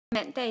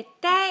Mandag i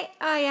dag,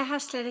 og jeg har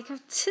slet ikke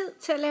haft tid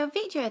til at lave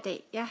video i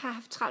dag. Jeg har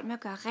haft travlt med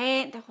at gøre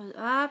rent og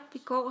rydde op. I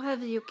går havde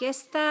vi jo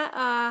gæster,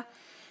 og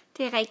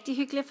det er rigtig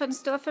hyggeligt for den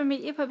store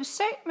familie på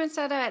besøg, men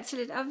så er der altid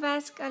lidt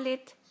opvask og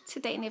lidt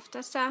til dagen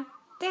efter, så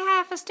det har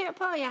jeg fået styr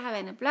på. Jeg har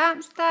vandet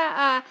blomster,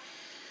 og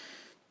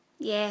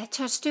ja,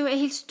 tørt støv af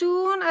hele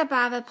stuen, og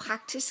bare været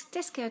praktisk.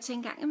 Det skal jeg jo til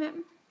en gang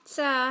imellem.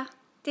 Så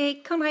det er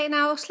ikke kun ren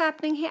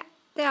afslapning her.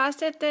 Det er også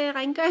lidt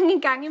rengøring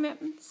en gang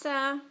imellem.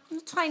 Så nu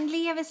tror jeg egentlig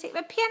lige, jeg vil se,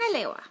 hvad pigerne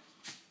laver.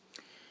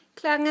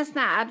 Klokken er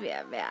snart ved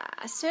at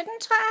være 17,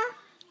 tror jeg.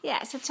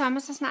 Ja, så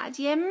Thomas er snart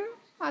hjemme,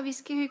 og vi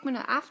skal hygge med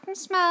noget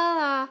aftensmad,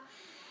 og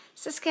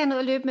så skal jeg ned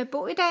og løbe med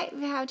Bo i dag.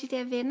 Vi har jo de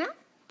der venner,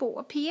 Bo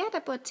og Pia, der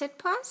bor tæt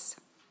på os,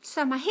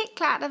 som har helt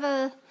klart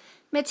været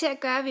med til at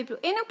gøre, at vi blev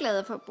endnu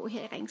gladere for at bo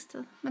her i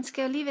Ringsted. Man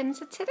skal jo lige vende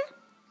sig til det.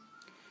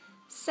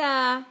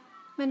 Så,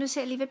 men nu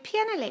ser jeg lige, hvad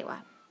pigerne laver.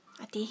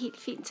 Og det er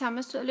helt fint,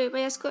 Thomas ud og løber.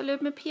 Jeg skal ud og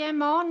løbe med Pia i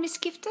morgen, vi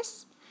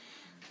skiftes.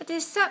 Og det er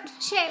sundt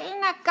for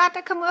sjælen og godt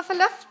at komme ud og få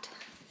luft.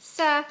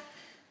 Så,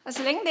 og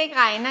så længe det ikke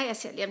regner, jeg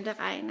ser lige om det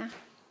regner.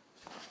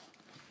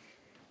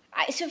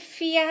 Ej,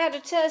 Sofia, har du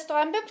taget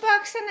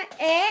strømpebukserne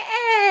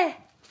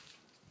af?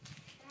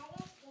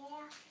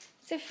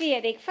 Sofia,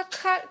 det er ikke for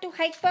koldt. Du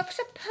har ikke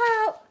bukser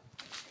på.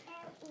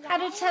 Har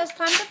du taget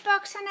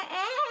strømpebukserne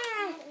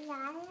af?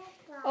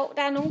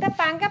 Der er nogen, der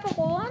banker på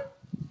ruden.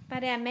 Var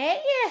det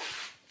Amalie?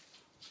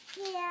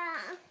 Ja.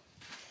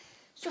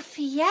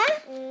 Sofia,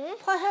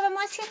 prøv at høre, hvad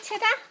mor siger til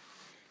dig.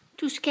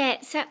 Du skal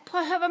altså,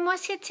 prøv at høre, hvad mor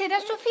siger til dig,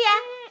 Sofia.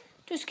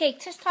 Du skal ikke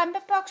tage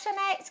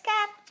strømpebukserne af,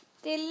 skat.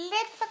 Det er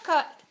lidt for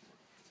koldt.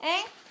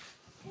 Ikke?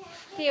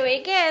 Det er jo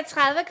ikke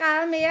 30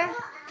 grader mere.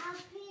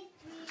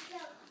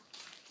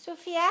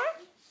 Sofia?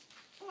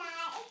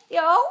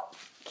 Jo,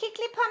 kig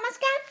lige på mig,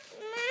 skat.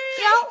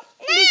 Jo,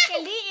 vi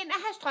skal lige ind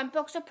og have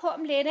strømbukser på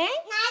om lidt,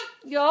 ikke?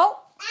 Jo,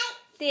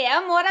 det er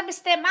jo mor, der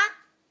bestemmer.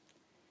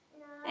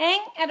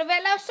 Er du ved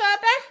at lave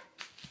suppe?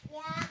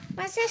 Ja.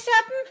 Må jeg se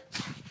suppen?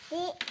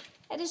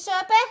 Er det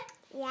suppe?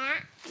 Ja.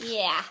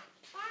 Ja.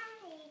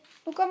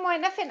 Nu går mor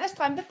ind og finder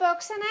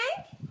strømpebukserne,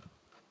 ikke?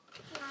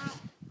 Nej.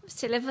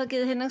 Selv har fået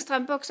givet hende nogle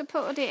strømbukser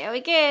på. Det er jo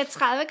ikke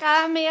 30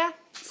 grader mere,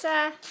 så...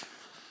 Jeg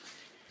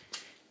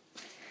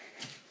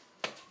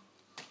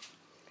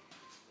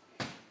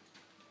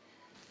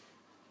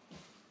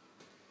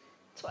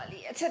tror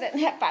lige, at tage den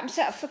her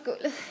bamse op for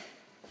gulvet.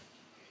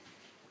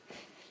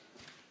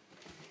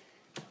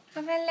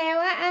 Og hvad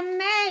laver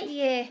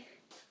Amalie?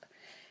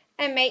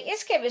 Amalie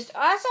skal vist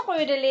også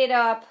rydde lidt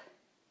op.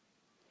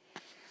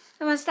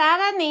 Når man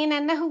starter den ene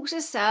anden af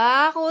huset,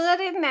 så rydder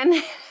det den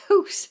anden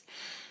hus.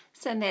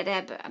 Sådan er det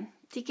af børn.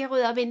 De kan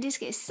rydde op, inden de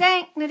skal i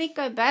seng. Når de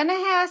går i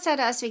børnehave, så er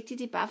det også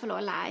vigtigt, at de bare får lov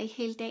at lege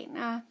hele dagen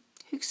og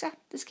hygge sig.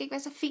 Det skal ikke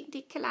være så fint, de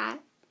ikke kan lege.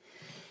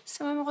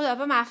 Så må man rydde op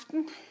om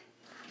aftenen.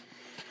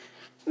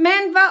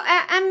 Men hvor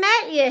er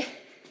Amalie?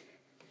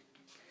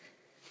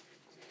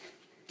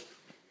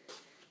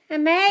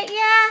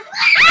 Amalie?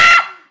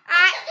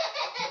 Ej,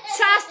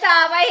 så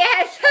stopper I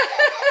altså.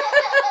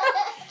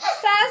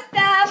 Så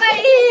stopper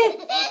I.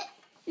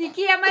 I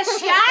giver mig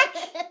chok.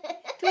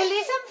 Du er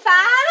ligesom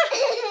far.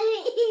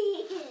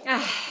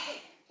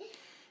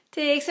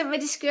 Det er ikke som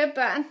med de skøre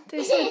børn. Det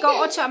er sådan i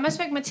går, og Thomas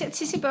fik mig til at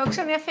tisse i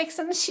bukserne. Jeg fik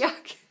sådan en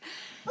chok.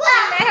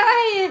 Hvad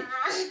laver I?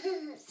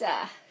 Så.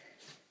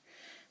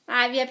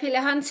 Nej, vi har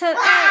pillet håndtaget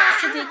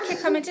af, så de ikke kan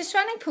komme ind til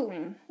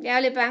swimmingpoolen. Jeg er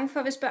jo lidt bange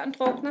for, hvis børn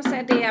drukner, så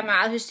det er jeg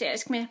meget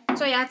hysterisk med.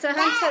 Så jeg har taget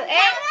håndtaget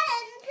af,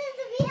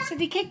 så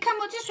de kan ikke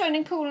komme ud til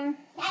swimmingpoolen.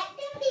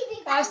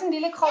 Der er også en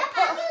lille krog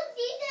på.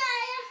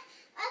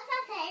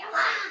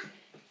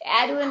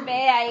 Ja, du er en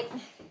bager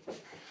ind.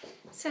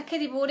 Så kan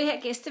de bruge det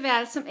her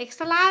gæsteværelse som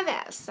ekstra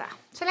legeværelse.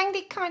 Så længe de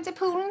ikke kommer ind til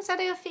poolen, så er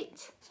det jo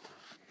fint.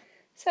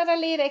 Så er der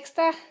lige et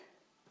ekstra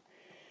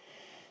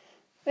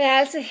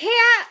værelse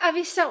her, og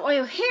vi sover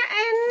jo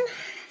herinde,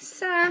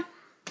 så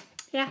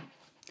ja.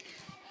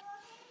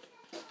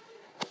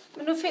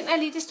 Men nu finder jeg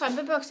lige de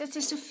strømpebukser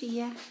til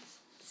Sofia,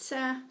 så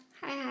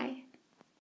hej hej.